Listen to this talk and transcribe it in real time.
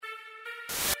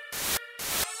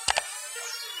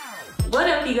What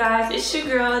up, you guys? It's your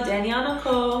girl, Danielle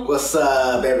Nicole. What's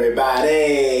up, everybody?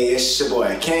 It's your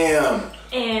boy, Cam.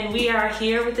 And we are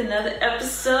here with another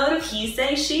episode of He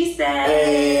Say, She Say.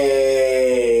 Hey,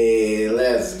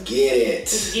 let's get it.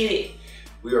 Let's get it.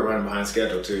 We were running behind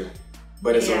schedule, too.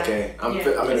 But it's okay. I'm in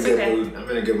a good mood. I'm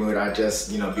in a good mood. I just,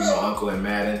 beat my uncle in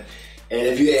Madden. And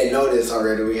if you didn't notice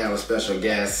already, we have a special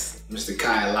guest, Mr.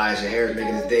 Kai Elijah Harris,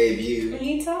 making his debut. Are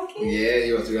you talking? Yeah,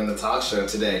 he wants to be on the talk show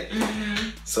today. Mm-hmm.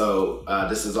 So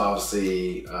this is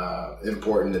obviously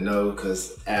important to know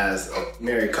because as a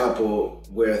married couple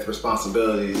with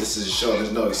responsibilities, this is a show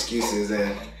there's no excuses.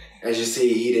 And as you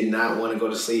see, he did not want to go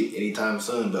to sleep anytime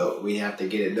soon, but we have to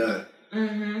get it done.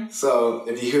 Mm-hmm. So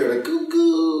if you hear the goo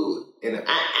goo and the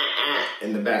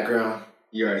in the background,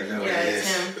 you already know what it is.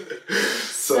 Him.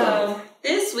 So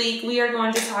this week we are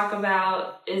going to talk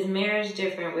about, is marriage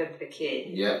different with a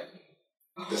kid? Yep.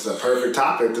 This is a perfect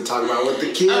topic to talk about with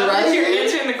the kid right here. here. You're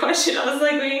answering the question. I was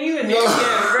like, we ain't even there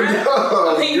yet, bro.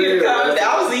 No, Are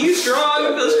you strong?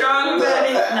 You feel strong about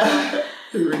it? No.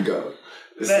 Here we go.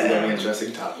 This is an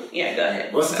interesting topic. Yeah, go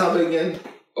ahead. What's the topic again?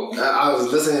 I was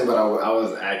listening, but I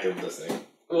was active listening.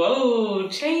 Whoa,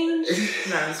 change.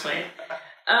 No, I'm just playing.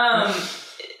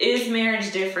 Is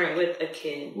marriage different with a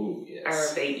kid? Ooh, yes.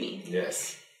 Or a baby?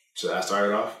 Yes. Should I start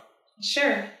it off?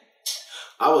 Sure.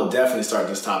 I will definitely start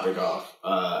this topic off.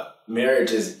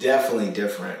 Marriage is definitely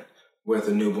different with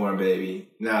a newborn baby.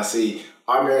 Now, see,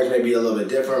 our marriage may be a little bit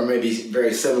different, maybe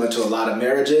very similar to a lot of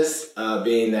marriages,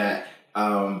 being that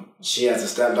she has a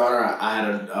stepdaughter. I had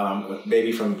a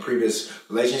baby from a previous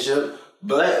relationship,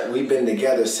 but we've been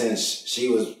together since she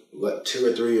was, 2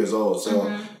 or 3 years old.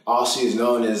 So all she's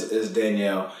known is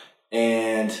Danielle.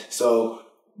 And so,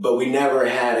 but we never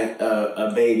had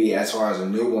a baby as far as a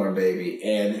newborn baby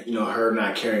and, her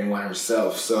not carrying one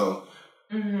herself. So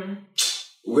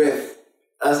with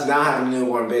us now having a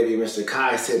newborn baby, Mr.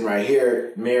 Kai sitting right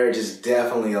here, marriage is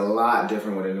definitely a lot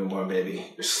different with a newborn baby.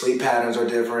 Your sleep patterns are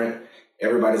different.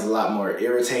 Everybody's a lot more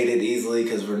irritated easily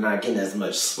because we're not getting as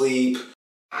much sleep.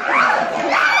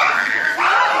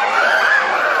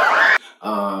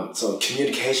 So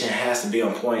communication has to be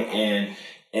on point,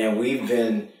 and we've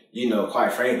been,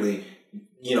 quite frankly,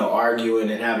 arguing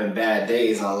and having bad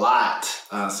days a lot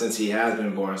since he has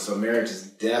been born. So marriage is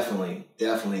definitely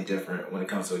different when it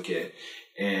comes to a kid.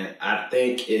 And I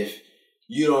think if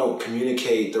you don't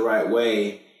communicate the right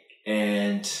way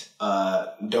and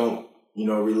don't,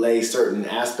 relay certain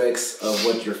aspects of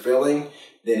what you're feeling,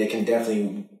 then it can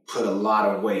definitely put a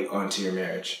lot of weight onto your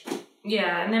marriage.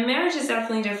 Yeah, and then marriage is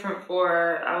definitely different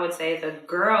for, I would say, the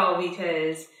girl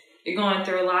because you're going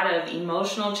through a lot of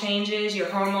emotional changes. Your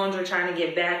hormones are trying to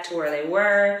get back to where they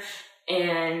were.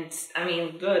 And,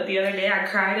 the other day I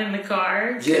cried in the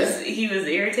car because he was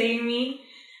irritating me.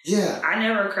 Yeah. I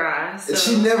never cry. So.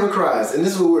 She never cries. And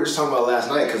this is what we were just talking about last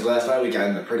night because last night we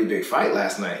got in a pretty big fight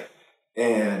last night.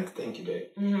 And, thank you, babe.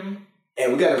 Mm-hmm.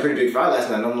 And we got in a pretty big fight last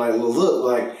night. And I'm like, well,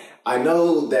 look, I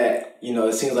know that,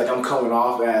 it seems like I'm coming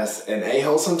off as an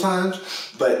a-hole sometimes,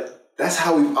 but that's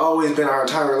how we've always been our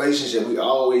entire relationship. We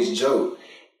always joke.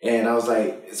 And I was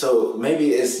like, so maybe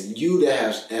it's you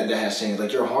that has changed.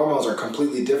 Like, your hormones are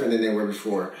completely different than they were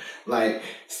before. I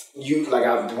pointed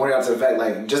out to the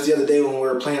fact, just the other day when we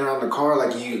were playing around in the car,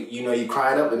 you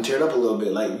cried up and teared up a little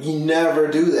bit. You never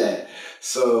do that.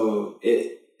 So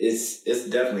it's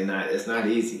definitely not, it's not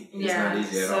easy. It's not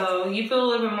easy at all. So you feel a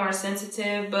little bit more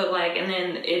sensitive, but and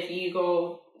then if you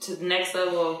go to the next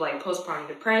level of postpartum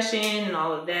depression and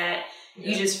all of that,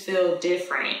 you just feel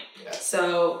different. Yeah.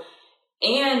 So,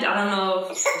 and I don't know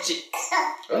if...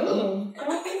 Oh.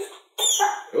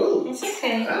 Oh, it's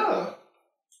okay. Oh.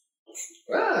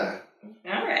 Ah.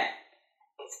 All right.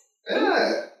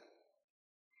 Ah.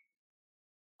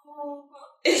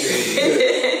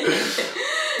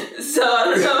 So I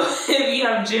don't know if you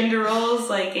have gender roles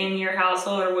in your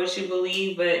household or what you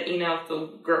believe, but if the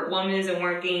woman isn't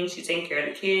working, she's taking care of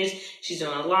the kids, she's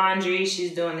doing the laundry,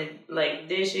 she's doing the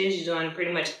dishes, she's doing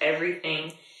pretty much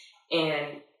everything,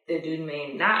 and the dude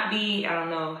may not be. I don't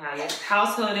know how your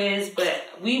household is, but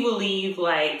we believe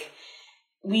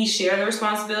we share the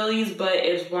responsibilities, but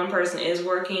if one person is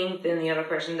working, then the other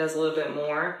person does a little bit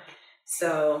more.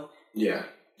 So yeah.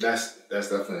 That's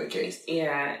definitely the case.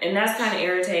 Yeah, and that's kind of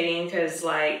irritating because,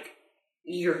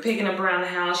 you're picking up around the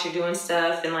house, you're doing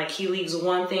stuff, and, he leaves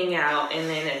one thing out, and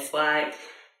then it's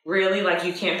really?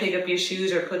 You can't pick up your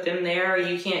shoes or put them there, or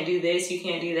you can't do this, you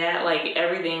can't do that.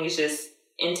 Everything is just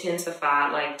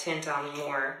intensified, 10 times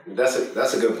more.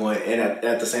 That's a good point. And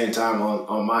at the same time,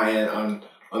 on my end,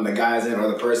 on the guy's end, or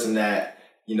the person that,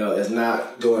 is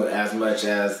not doing as much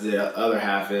as the other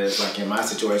half is, in my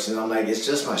situation, I'm it's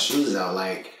just my shoes out.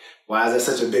 Why is that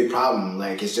such a big problem?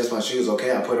 Like, it's just my shoes.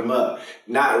 Okay, I put them up.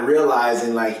 Not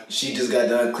realizing, like, she just got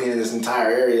done cleaning this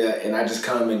entire area, and I just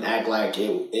come and act like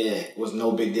it was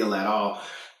no big deal at all.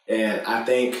 And I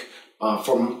think,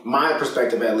 from my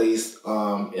perspective at least,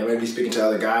 and maybe speaking to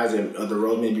other guys, and the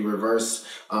role may be reversed,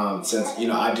 since, you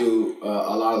know, I do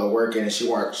a lot of the work, and she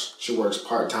works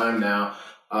part-time now,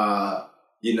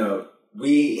 you know,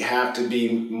 we have to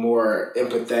be more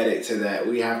empathetic to that.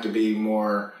 We have to be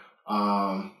more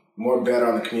better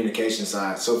on the communication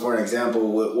side. So for an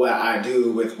example, what I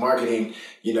do with marketing,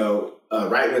 you know,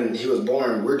 right when he was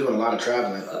born, we're doing a lot of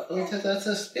traveling. That's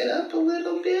a spit up a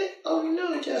little bit. Oh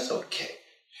no, just okay.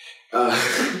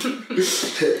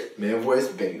 Man voice,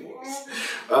 baby voice.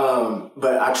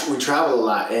 But we travel a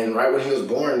lot, and right when he was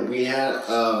born, we had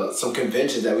some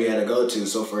conventions that we had to go to.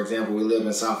 So for example, we live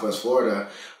in Southwest Florida,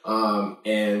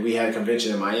 and we had a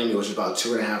convention in Miami, which was about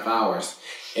 2.5 hours.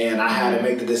 And I had to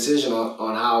make the decision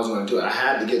on how I was going to do it. I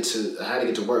had to get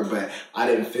to work, but I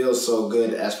didn't feel so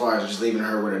good as far as just leaving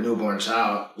her with a newborn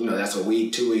child. You know, that's 2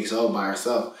 weeks old by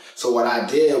herself. So what I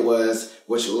did was,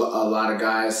 which a lot of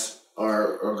guys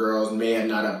or girls may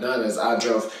not have done, is I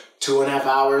drove 2.5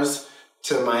 hours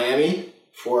to Miami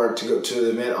to go to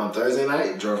the event on Thursday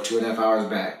night. Drove 2.5 hours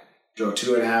back. Drove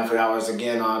 2.5 hours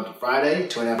again on Friday.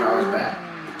 2.5 hours back.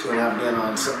 2.5 again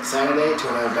on Saturday.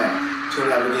 2.5 back.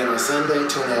 2.5 again on Sunday,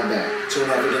 2.5 back.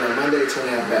 2.5 again on Monday,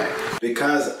 2.5 back.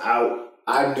 Because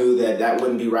I knew that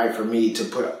wouldn't be right for me to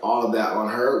put all of that on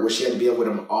her, where she had to be up with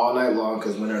him all night long,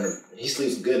 because he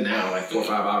sleeps good now, like 4 or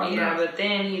 5 hours now. Yeah, but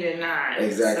then he did not.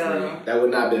 Exactly. So. That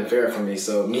would not have been fair for me.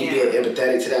 So me being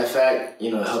empathetic to that fact,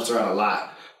 you know, it helps her out a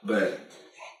lot. But,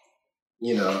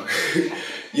 you know,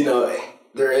 you know,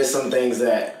 there is some things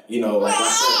that, you know, like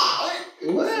I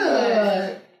said.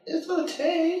 What? It's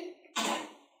okay.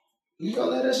 You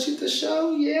gonna let us shoot the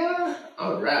show? Yeah?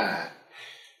 All right.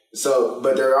 So,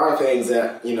 but there are things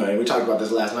that, you know, and we talked about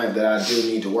this last night, that I do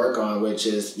need to work on, which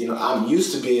is, you know, I'm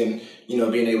used to being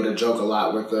able to joke a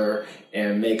lot with her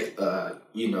and make,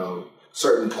 you know,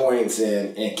 certain points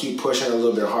and keep pushing a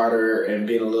little bit harder and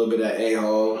being a little bit of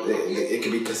a-hole. It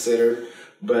could be considered.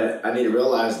 But I need to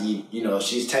realize, you know,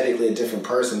 she's technically a different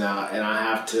person now, and I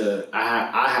have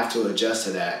to adjust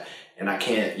to that. And I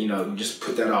can't, you know, just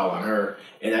put that all on her.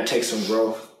 And that takes some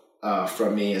growth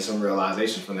from me and some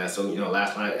realization from that. So, you know,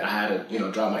 last night I had to, you know,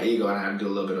 drop my ego and I had to do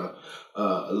a little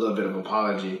bit of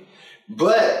apology.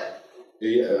 But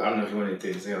yeah, I don't know if you want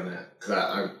anything to say on that, because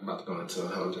I'm about to go into a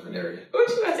whole different area. What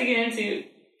you about to get into?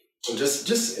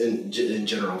 Just in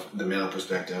general, the male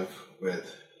perspective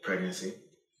with pregnancy.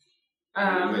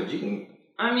 But you can.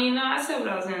 I mean, no, I said what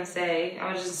I was gonna say.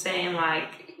 I was just saying,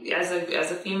 like, as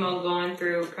a female going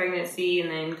through pregnancy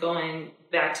and then going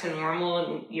back to normal,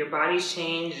 and your body's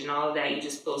changed and all of that, you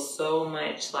just feel so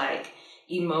much like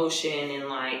emotion and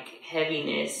like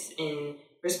heaviness and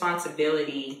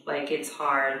responsibility. Like, it's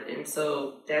hard, and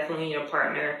so definitely your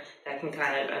partner that can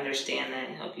kind of understand that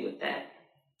and help you with that.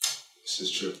 This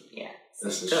is true. Yeah.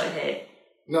 So go ahead.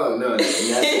 No,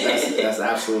 that's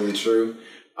absolutely true.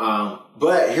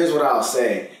 But here's what I'll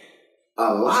say.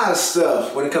 A lot of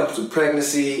stuff when it comes to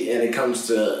pregnancy and it comes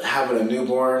to having a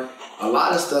newborn, a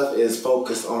lot of stuff is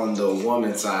focused on the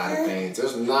woman side of things.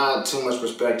 There's not too much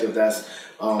perspective that's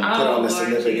put on the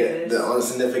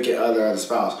significant other of the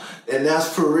spouse. And that's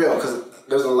for real, because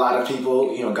there's a lot of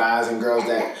people, you know, guys and girls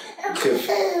that could...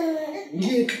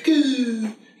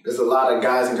 There's a lot of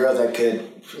guys and girls that could,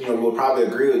 you know, will probably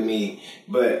agree with me.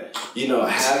 But, you know,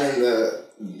 having the...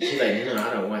 He's like, no,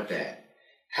 I don't want that.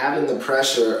 Having the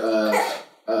pressure of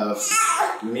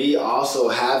me also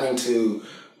having to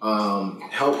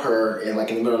help her, and like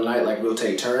in the middle of the night, like we'll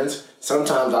take turns.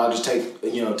 Sometimes I'll just take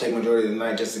majority of the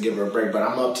night just to give her a break. But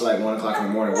I'm up to like 1 o'clock in the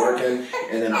morning working,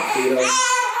 and then I'll feed her.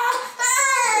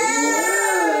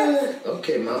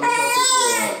 Okay, Mom, I'm gonna pick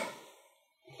you up.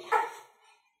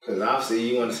 Because obviously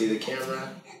you want to see the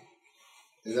camera.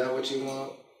 Is that what you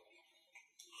want?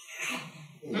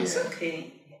 That's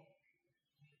okay.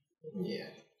 Yeah,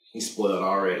 he's spoiled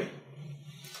already.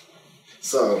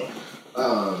 So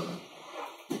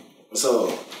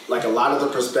like a lot of the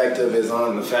perspective is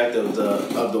on the fact of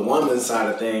the woman's side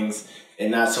of things,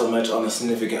 and not so much on the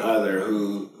significant other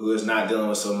who is not dealing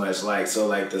with so much. Like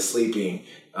the sleeping,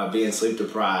 being sleep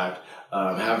deprived,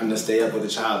 having to stay up with the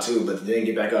child too, but then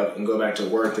get back up and go back to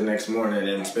work the next morning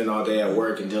and spend all day at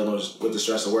work and dealing with the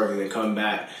stress of work, and then come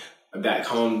back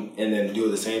home and then do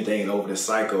the same thing over the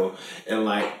cycle. And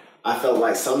like, I felt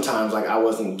like sometimes like I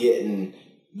wasn't getting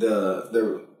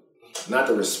the not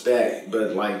the respect,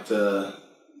 but like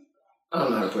I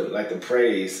don't know how to put it, like the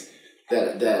praise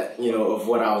that you know, of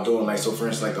what I was doing. Like, so for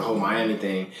instance, like the whole Miami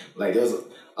thing, like there's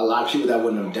a lot of people that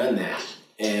wouldn't have done that,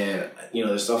 and you know,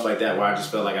 there's stuff like that where I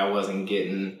just felt like I wasn't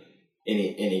getting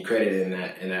any credit in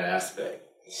that aspect.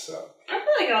 So I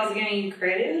feel like I was giving you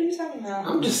credit. What are you talking about?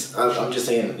 I'm just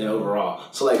saying, you know, overall.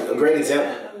 So like a great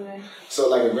example. So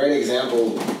like a great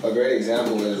example is a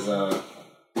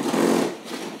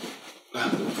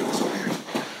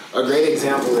great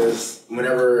example is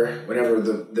whenever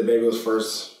the baby was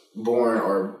first born,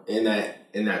 or in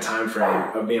that time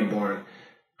frame of being born,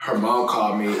 her mom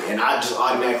called me, and I just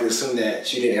automatically assumed that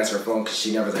she didn't answer her phone because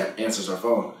she never answers her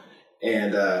phone.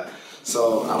 And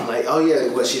so I'm like, oh yeah,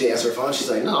 what, she didn't answer her phone? She's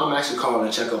like, no, I'm actually calling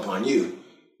to check up on you.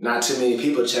 Not too many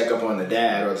people check up on the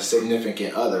dad or the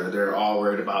significant other. They're all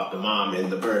worried about the mom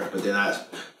and the birth, but they're not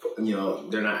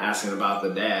asking about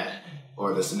the dad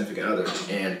or the significant other.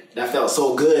 And that felt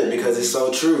so good because it's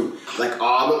so true. Like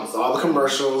all the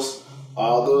commercials,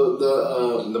 all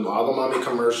the mommy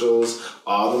commercials,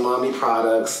 all the mommy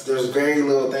products, there's very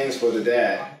little things for the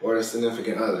dad or the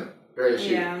significant other. Very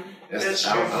few. Yeah, that's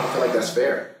I true. don't feel like that's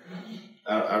fair.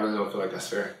 I really don't feel like that's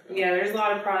fair. Yeah, there's a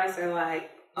lot of products that are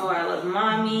like, oh, I love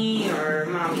mommy, or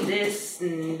mommy this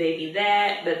and baby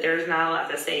that, but there's not a lot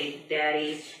to say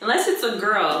daddy. Unless it's a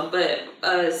girl, but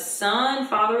a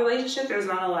son-father relationship, there's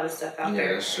not a lot of stuff out there.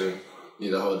 Yeah, that's true.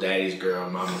 The whole daddy's girl,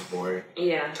 mama's boy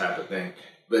type of thing.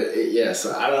 But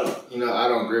so I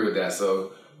don't agree with that.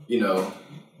 So,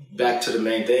 back to the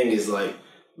main thing is like,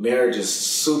 marriage is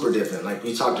super different. Like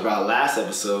we talked about last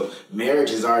episode, marriage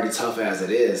is already tough as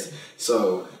it is.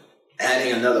 So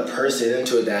adding another person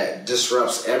into it that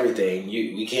disrupts everything.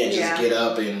 We can't just get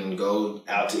up and go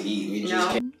out to eat. We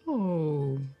just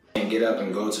can't get up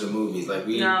and go to the movies. Like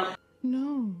we No.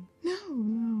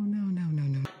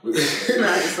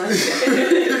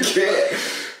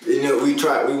 You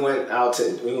can't. We went out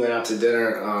to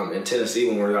dinner in Tennessee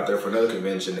when we were out there for another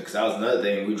convention, because that was another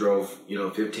thing. We drove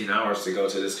 15 hours to go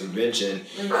to this convention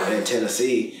in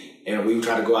Tennessee, and we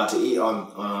tried to go out to eat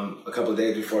on a couple of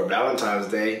days before Valentine's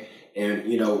Day, and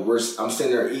I'm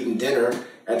sitting there eating dinner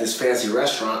at this fancy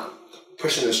restaurant,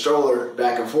 pushing the stroller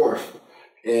back and forth,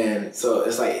 and so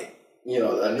it's like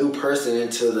a new person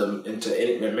into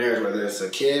any marriage, whether it's a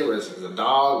kid, whether it's a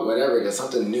dog, whatever, there's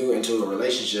something new into a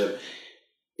relationship.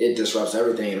 It disrupts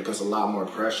everything and it puts a lot more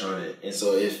pressure on it. And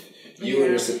so if you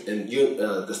and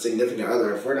the significant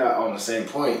other, if we're not on the same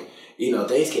point,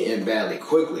 things can end badly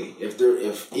quickly.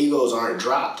 If egos aren't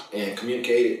dropped and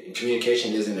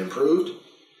communication isn't improved,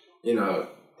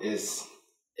 it's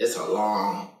a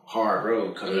long, hard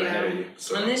road coming ahead of you.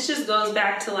 So. And this just goes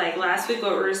back to like last week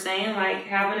what we were saying, like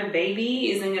having a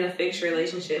baby isn't going to fix your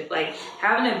relationship. Like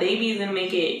having a baby is going to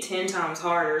make it 10 times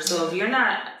harder. So if you're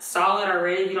not solid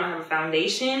already, if you don't have a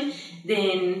foundation,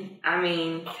 then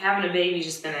having a baby is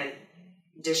just going to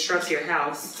disrupt your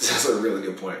house. That's a really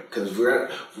good point, because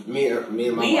me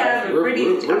and my wife, we're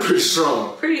pretty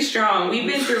strong. Pretty strong. We've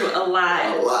been through a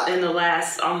lot in the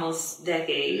last almost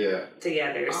decade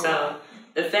together. So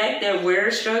the fact that we're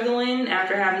struggling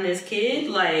after having this kid,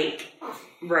 like,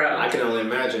 bro. I can only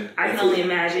imagine. If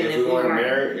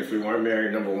we weren't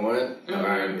married, number one,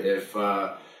 and if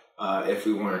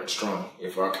we weren't strong,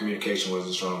 if our communication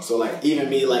wasn't strong. So, like, even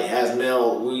me, like, as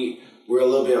male, we're a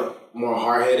little bit more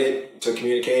hard-headed to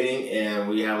communicating, and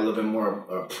we have a little bit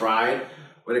more pride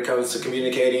when it comes to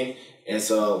communicating. And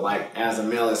so, like, as a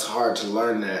male, it's hard to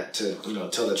learn that, to,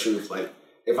 tell the truth. Like,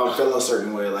 if I'm feeling a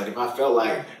certain way, like, if I felt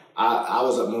like I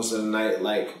was up most of the night,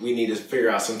 like, we need to figure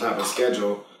out some type of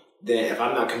schedule, then if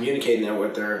I'm not communicating that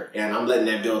with her and I'm letting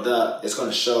that build up, it's going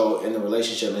to show in the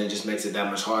relationship, and it just makes it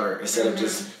that much harder. Instead of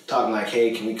just talking like,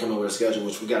 hey, can we come up with a schedule,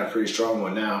 which we got a pretty strong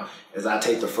one now, is I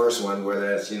take the first one where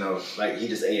that's, like he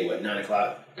just ate at 9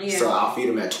 o'clock. Yeah. So I'll feed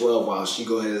him at 12 while she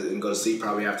go ahead and go to sleep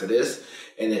probably after this.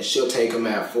 And then she'll take him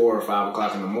at 4 or 5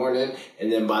 o'clock in the morning.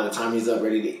 And then by the time he's up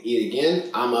ready to eat again,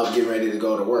 I'm up getting ready to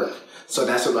go to work. So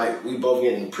that's what, like, we both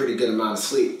getting a pretty good amount of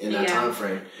sleep in that time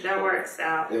frame. That works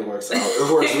out. It works out.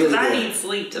 It works really good. I need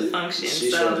sleep to function.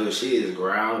 She sure do. She is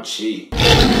ground cheap.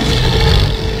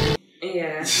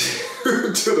 Yeah.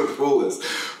 To the fullest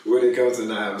when it comes to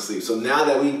not having sleep. So now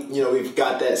that we've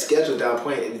got that schedule down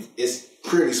point, it's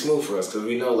pretty smooth for us, because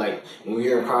we know, like, when we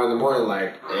hear him cry in the morning,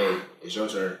 like, hey, it's your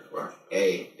turn, or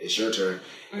hey, it's your turn.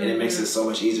 And it makes it so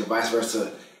much easier. Vice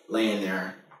versa, laying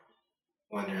there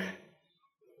wondering,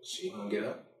 is she gonna get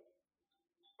up?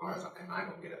 Or am I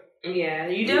gonna get up? Yeah,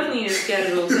 you definitely need a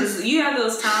schedule, because you have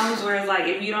those times where it's like,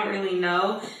 if you don't really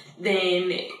know,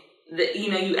 then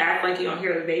you act like you don't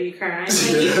hear the baby crying.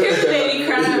 Like, you hear the baby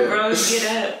crying, bro, get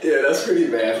up. Yeah, that's pretty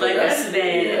bad. Like, that's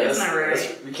bad. Yeah, that's not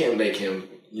right. We can't make him,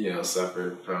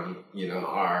 suffer from,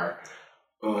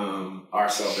 our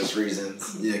selfish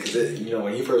reasons. Yeah, because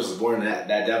when he first was born, that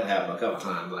definitely happened a couple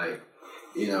times. Like,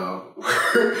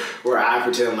 where I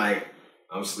pretend like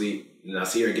I'm asleep, and I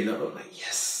see her getting up, I'm like,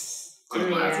 yes. Close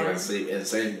my eyes and sleep, and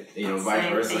same, vice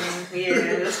versa.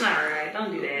 Yeah, that's not right.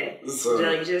 Don't do that.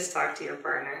 So, just talk to your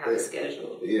partner, have a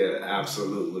schedule. Yeah,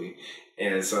 absolutely.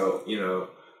 And so,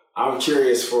 I'm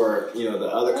curious for the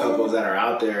other couples that are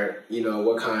out there.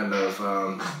 What kind of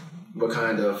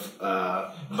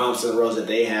bumps in the roads that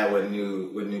they have with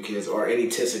new kids, or any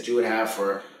tips that you would have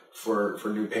for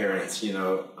new parents, that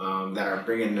are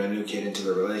bringing a new kid into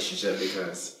the relationship,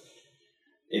 because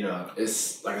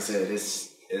it's like I said, it's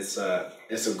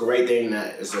a great thing,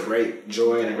 that it's a great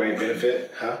joy and a great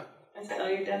benefit. Huh? I said,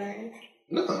 you're done already?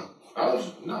 No.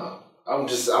 I'm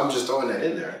just throwing that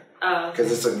in there. Because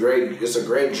it's a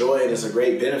great joy and it's a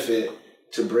great benefit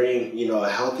to bring a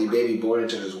healthy baby boy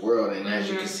into this world, and as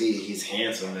you can see, he's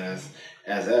handsome as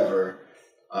ever.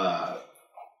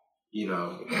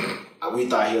 We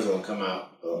thought he was gonna come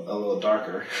out a little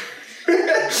darker. Yeah,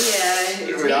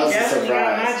 it's definitely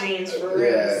got my genes for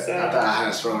real. Yeah, so. I thought I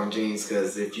had strong genes,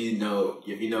 because if you know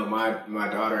my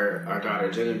daughter, our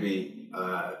daughter Genevieve,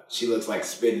 she looks like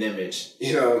spitting image,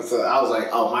 so I was like,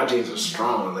 oh, my genes are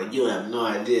strong. Like, you have no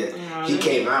idea. He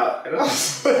came out, and I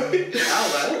was like,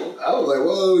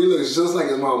 whoa, he looks just like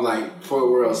his mom, like, for the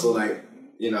world. So, like,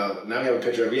 now we have a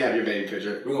picture of, you have your baby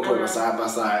picture. We're going to put them side by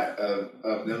side of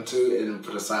them two, and then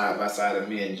put a side by side of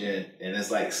me and Jen. And it's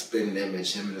like spitting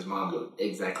image. Him and his mom look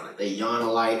exactly like. They yawn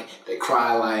alike. They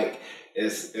cry alike.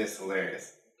 It's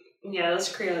hilarious. Yeah, those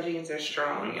Creole genes are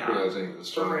strong, y'all. Creole genes are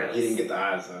strong. He didn't get the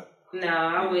eyes up. No,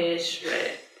 I wish,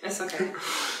 but it's okay.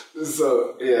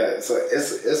 So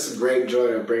it's a great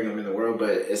joy to bring them in the world, but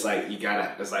it's like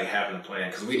it's like having a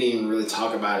plan, because we didn't even really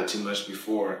talk about it too much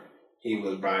before he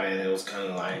was brought in. It was kind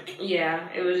of like, yeah,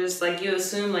 it was just like, you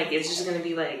assume like it's just gonna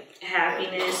be like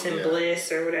happiness and bliss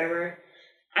or whatever.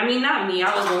 I mean, not me.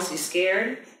 I was mostly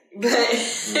scared, but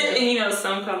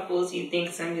some couples you think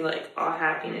it's gonna be like all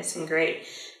happiness and great.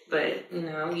 But,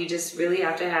 you just really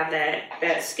have to have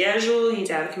that schedule. You need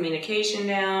to have the communication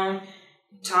down.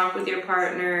 Talk with your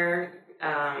partner.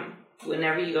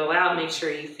 Whenever you go out, make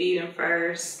sure you feed them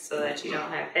first so that you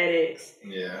don't have headaches.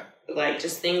 Yeah. Like,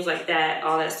 just things like that.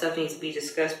 All that stuff needs to be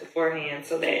discussed beforehand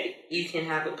so that you can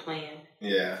have a plan.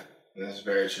 Yeah, that's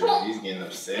very true. He's getting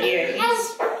upset. Yeah,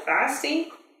 he's feisty.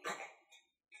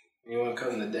 You want to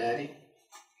come to daddy?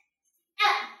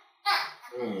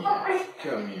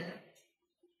 Come here.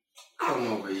 Come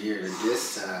over here to this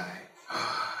side.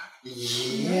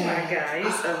 Yeah. Oh my God,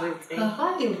 he's so weird.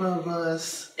 Hi,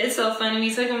 Bubba's. It's so funny. We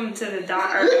took him to the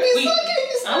doctor.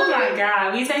 Oh my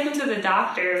God, we take him to the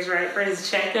doctors, right, for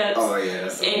his checkups. Oh yeah.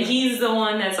 And he's the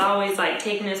one that's always like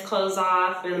taking his clothes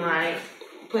off and like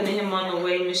putting him on the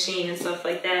weighing machine and stuff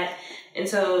like that. And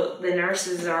so the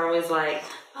nurses are always like,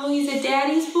 oh, he's a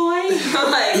daddy's boy? I'm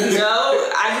like, no,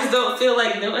 I just don't feel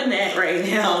like doing that right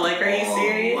now. Like, are you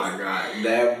serious? Oh my God,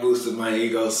 that boosted my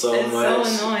ego so it's much.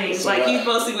 It's so annoying. So like, he's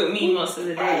mostly with me most of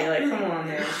the day. Like, come on,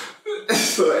 man.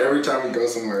 So every time we go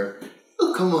somewhere,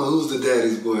 oh, come on, who's the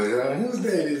daddy's boy? Huh? Who's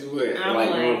daddy's boy? I'm like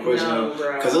no,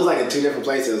 bro. Because it was like in two different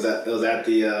places. It was at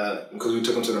the, because we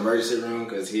took him to the emergency room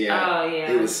because he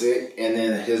was sick. And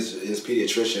then his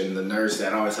pediatrician, the nurse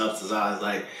that always helps us out, is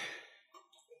like,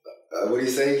 what did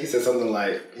he say? He said something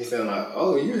like,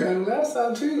 oh, you had it last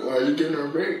time too? Or are you giving her a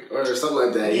break? Or something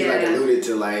like that. Yeah. He like alluded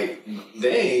to like,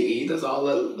 dang, he does all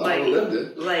the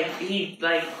lifting.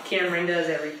 Like Cameron does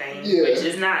everything, which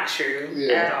is not true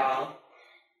at all.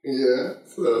 Yeah.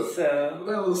 So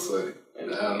that was funny.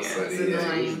 That was funny.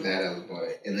 Yeah, he was a dad's boy.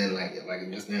 And then like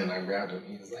just then I grabbed him.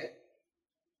 He was like,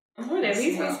 whatever.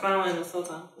 He's been smiling this whole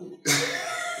time.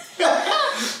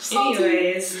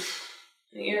 Anyways,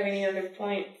 do you have any other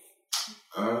points?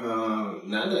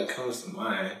 None that comes to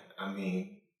mind. I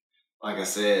mean, like I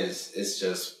said, it's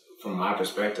just from my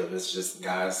perspective. It's just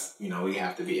guys. We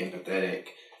have to be empathetic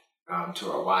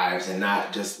to our wives and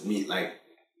not just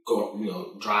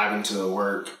driving to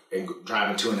work and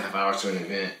driving 2.5 hours to an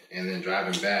event and then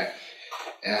driving back.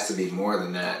 It has to be more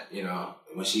than that.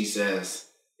 When she says,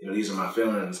 these are my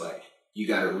feelings, like, you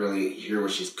got to really hear where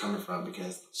she's coming from,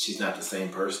 because she's not the same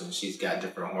person. She's got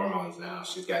different hormones now.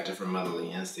 She's got different motherly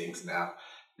instincts now,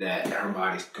 that her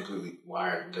body's completely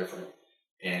wired different.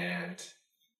 And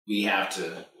we have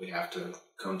to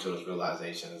come to those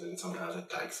realizations, and sometimes it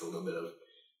takes a little bit of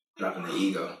dropping the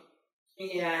ego.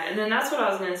 Yeah, and then that's what I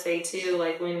was going to say too,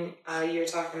 like when you were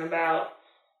talking about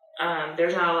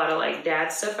there's not a lot of like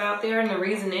dad stuff out there, and the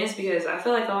reason is because I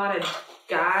feel like a lot of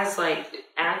guys like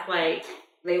act like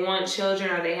they want children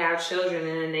or they have children,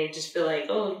 and then they just feel like,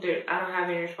 oh, I don't have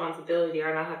any responsibility or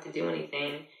I don't have to do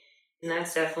anything. And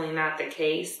that's definitely not the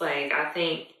case. Like, I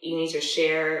think you need to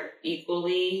share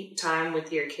equally time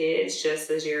with your kids just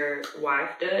as your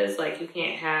wife does. Like, you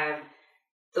can't have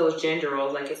those gender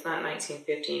roles. Like, it's not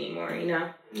 1950 anymore, you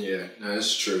know? Yeah, no,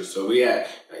 that's true. So we had,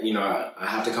 you know, I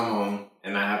have to come home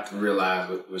and I have to realize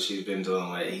what she's been doing.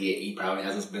 Like, he probably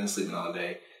hasn't been sleeping all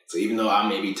day. So even though I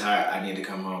may be tired, I need to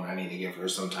come home. I need to give her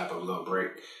some type of little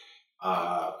break,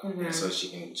 and so she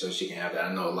can have that.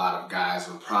 I know a lot of guys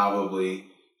will probably,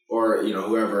 or you know,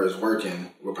 whoever is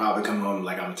working will probably come home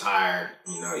like, I'm tired.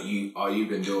 You know, all you've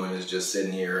been doing is just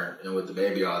sitting here and with the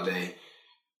baby all day.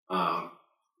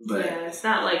 But yeah, it's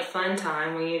not like fun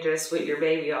time when you're just with your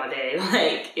baby all day.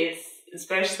 Like, it's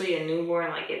especially a newborn.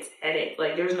 Like, it's headache.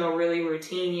 Like, there's no really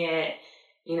routine yet.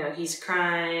 You know, he's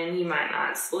crying. He might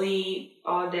not sleep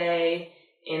all day.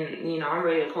 And, you know, I'm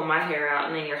ready to pull my hair out.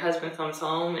 And then your husband comes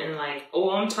home and like,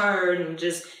 oh, I'm tired. And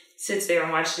just sits there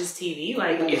and watches TV.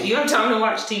 Like, if you have time to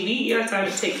watch TV, you have time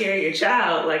to take care of your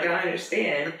child. Like, I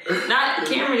understand. Not,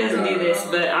 Cameron doesn't do this,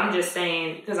 but I'm just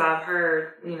saying, because I've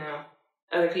heard, you know,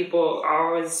 other people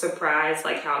are always surprised,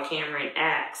 like, how Cameron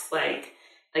acts. Like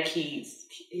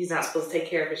he's not supposed to take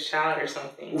care of his child or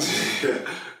something.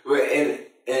 But, and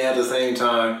at the same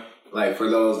time, like, for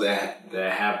those that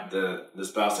have the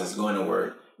spouse that's going to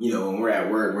work, you know, when we're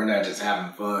at work, we're not just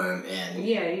having fun. And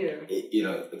yeah. You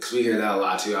know, because we hear that a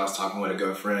lot too. I was talking with a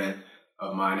good friend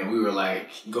of mine, and we were like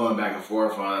going back and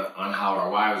forth on how our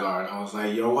wives are, and I was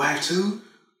like, your wife too?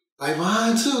 Like,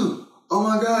 mine too? Oh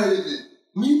my God,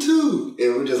 me too.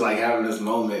 And we're just like having this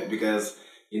moment because,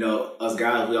 you know, us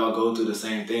guys, we all go through the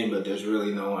same thing, but there's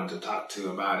really no one to talk to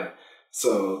about it.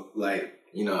 So, like,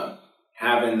 you know,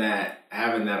 having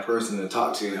that person to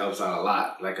talk to helps out a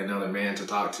lot. Like, another man to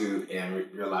talk to and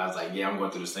realize, like, yeah, I'm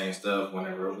going through the same stuff.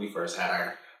 Whenever we first had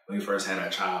our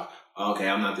child, okay,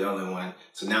 I'm not the only one.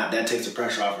 So now that takes the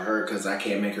pressure off of her because I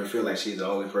can't make her feel like she's the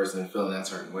only person feeling that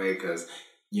certain way. Because,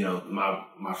 you know,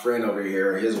 my friend over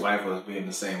here, his wife was being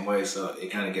the same way, so it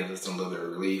kind of gives us a little bit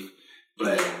of relief.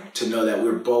 But to know that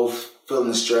we're both feeling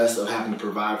the stress of having to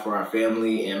provide for our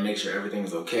family and make sure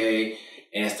everything's okay,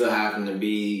 and still having to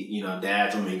be, you know,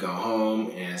 dads when we go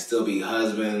home and still be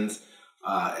husbands,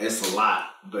 it's a lot,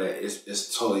 but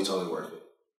it's totally worth it.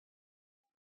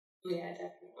 Yeah,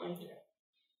 definitely. Yeah.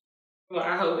 Well,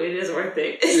 I hope it is worth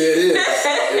it. It is.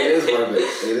 It is worth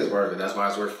it. It is worth it. That's why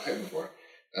it's worth fighting for.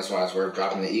 That's why it's worth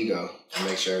dropping the ego and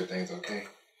make sure everything's okay.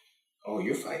 Oh,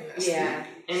 you're fighting that. Yeah.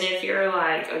 And if you're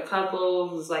like a couple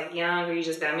who's like young or you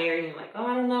just got married and you're like, oh,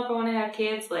 I don't know if I want to have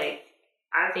kids, like,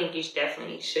 I think you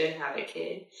definitely should have a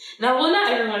kid. Now, well,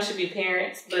 not everyone should be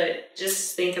parents, but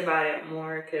just think about it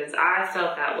more because I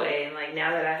felt that way. And like,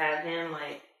 now that I have him,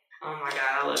 like, oh my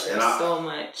God, I love him so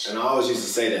much. And I always used to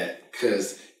say that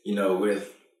because, you know,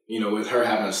 with her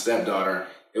having a stepdaughter,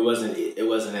 it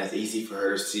wasn't as easy for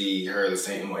her to see her the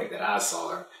same way that I saw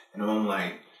her. And I'm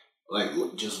like,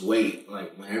 just wait.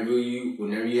 Like, whenever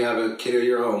you have a kid of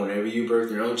your own, whenever you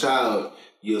birth your own child,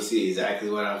 you'll see exactly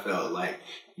what I felt. Like,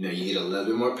 you know, you get a little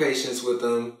bit more patience with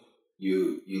them.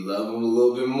 You love them a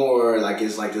little bit more. Like,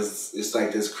 it's like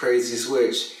this crazy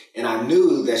switch. And I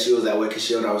knew that she was that way because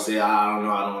she would always say, I don't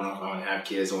know if I want to have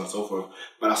kids, so on and so forth.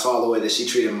 But I saw the way that she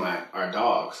treated our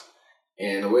dogs.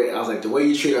 And the way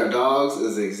you treat our dogs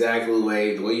is exactly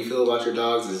the way you feel about your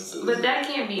dogs is. But that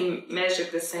can't be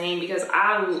measured the same because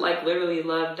I like literally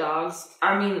love dogs.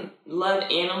 I mean, love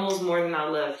animals more than I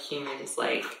love humans.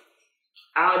 Like,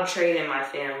 I would trade in my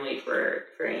family for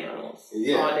animals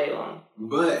all day long.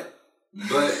 But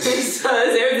so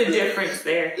there's a difference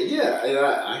there. Yeah, and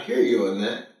I hear you on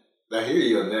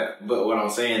that. But what I'm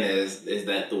saying is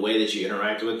that the way that you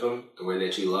interact with them, the way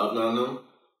that you love on them,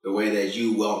 the way that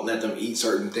you won't let them eat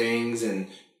certain things and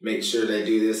make sure they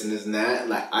do this and this and that,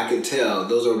 like, I could tell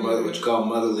those are what you call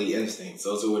motherly instincts.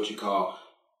 Those are what you call,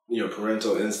 you know,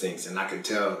 parental instincts. And I could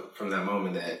tell from that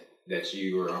moment that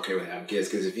you were okay with having kids.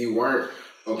 Because if you weren't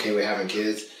okay with having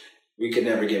kids, we could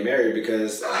never get married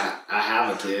because I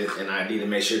have a kid and I need to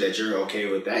make sure that you're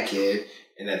okay with that kid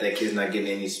and that kid's not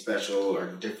getting any special or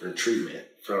different treatment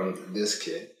from this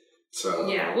kid. So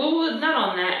yeah, well, not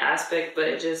on that aspect,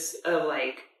 but just of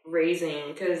like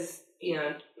raising, because, you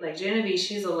know, like Genevieve,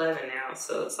 she's 11 now,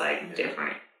 so it's like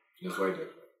different. It's way different.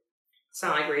 It's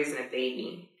not like raising a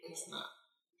baby. It's not.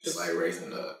 It's like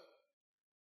raising a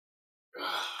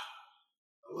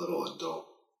little adult.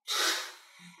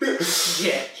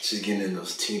 Yeah. She's getting in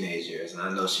those teenage years, and I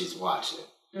know she's watching.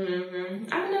 Mm-hmm.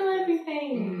 I know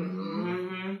everything.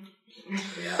 Mm-hmm.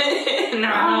 Yeah. I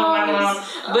know my mom.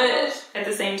 But at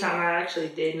the same time, I actually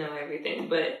did know everything.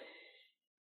 But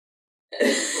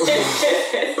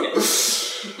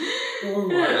Oh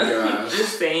my gosh.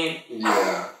 Just saying.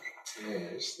 Yeah. Man,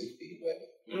 you're sleepy,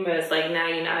 but it's like now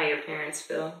you know how your parents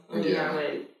feel when you have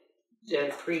a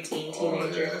preteen teenager. Oh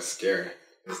yeah, that's scary.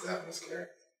 It's definitely scary.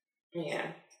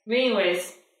 Yeah. But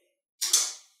anyways,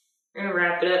 we're gonna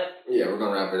wrap it up. Yeah, we're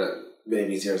gonna wrap it up.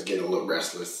 Baby's here's getting a little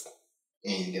restless.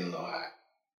 And he's getting a little hot.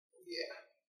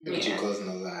 Yeah. Look at you closing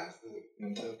those eyes.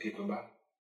 And tell people about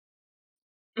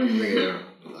it. Look at him.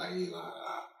 Like, he's like,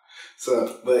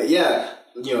 So, but yeah,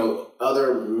 you know,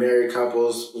 other married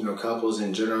couples, you know, couples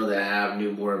in general that have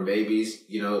newborn babies,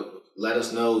 you know, let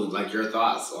us know, like, your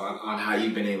thoughts on how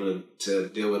you've been able to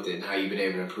deal with it and how you've been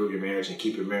able to improve your marriage and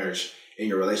keep your marriage and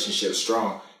your relationship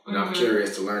strong. And I'm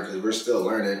curious to learn because we're still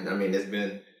learning. I mean, it's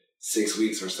been 6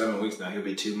 weeks or 7 weeks now. He'll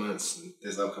be 2 months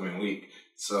this upcoming week.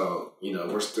 So, you know,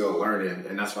 we're still learning.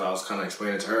 And that's what I was kind of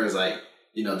explaining to her is like,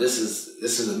 you know, this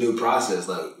is a new process.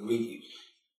 Like we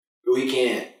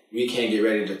can't get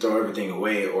ready to throw everything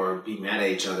away or be mad at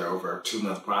each other over a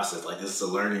 2-month process. Like this is a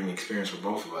learning experience for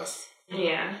both of us.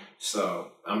 Yeah.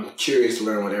 So I'm curious to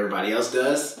learn what everybody else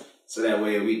does. So that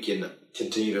way we can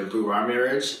continue to improve our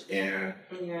marriage. And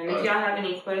if y'all have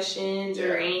any questions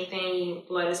or anything,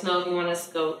 let us know if you want us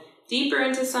to go deeper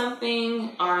into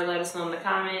something or let us know in the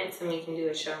comments and we can do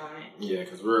a show on it. Yeah,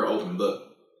 because we're an open book.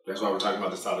 That's why we're talking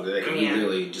about this topic today because we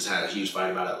really just had a huge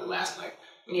fight about it last night.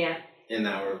 Yeah. And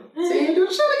now we're saying do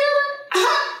the show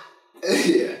together.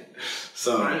 Yeah.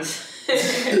 So,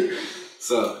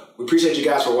 so we appreciate you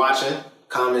guys for watching.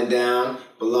 Comment down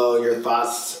below your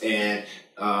thoughts and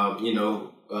you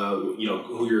know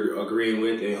who you're agreeing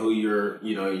with and who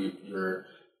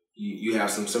you have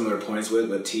some similar points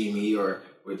with Team E or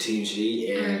with Team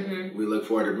G, and we look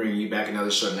forward to bringing you back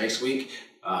another show next week.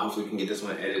 Hopefully we can get this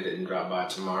one edited and dropped by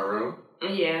tomorrow.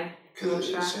 Yeah. Because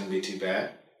it shouldn't be too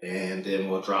bad. And then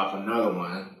we'll drop another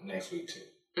one next week too.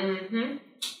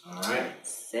 All right.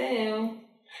 So.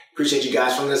 Appreciate you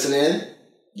guys for listening.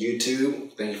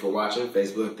 YouTube, thank you for watching.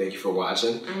 Facebook, thank you for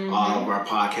watching. All of our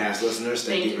podcast listeners,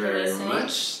 thank you very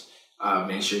much.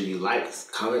 Make sure you like,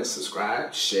 comment,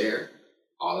 subscribe, share,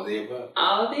 all of the above.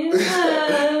 All of the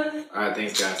above. All right,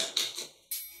 thanks guys.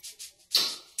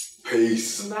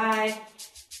 Peace. Bye.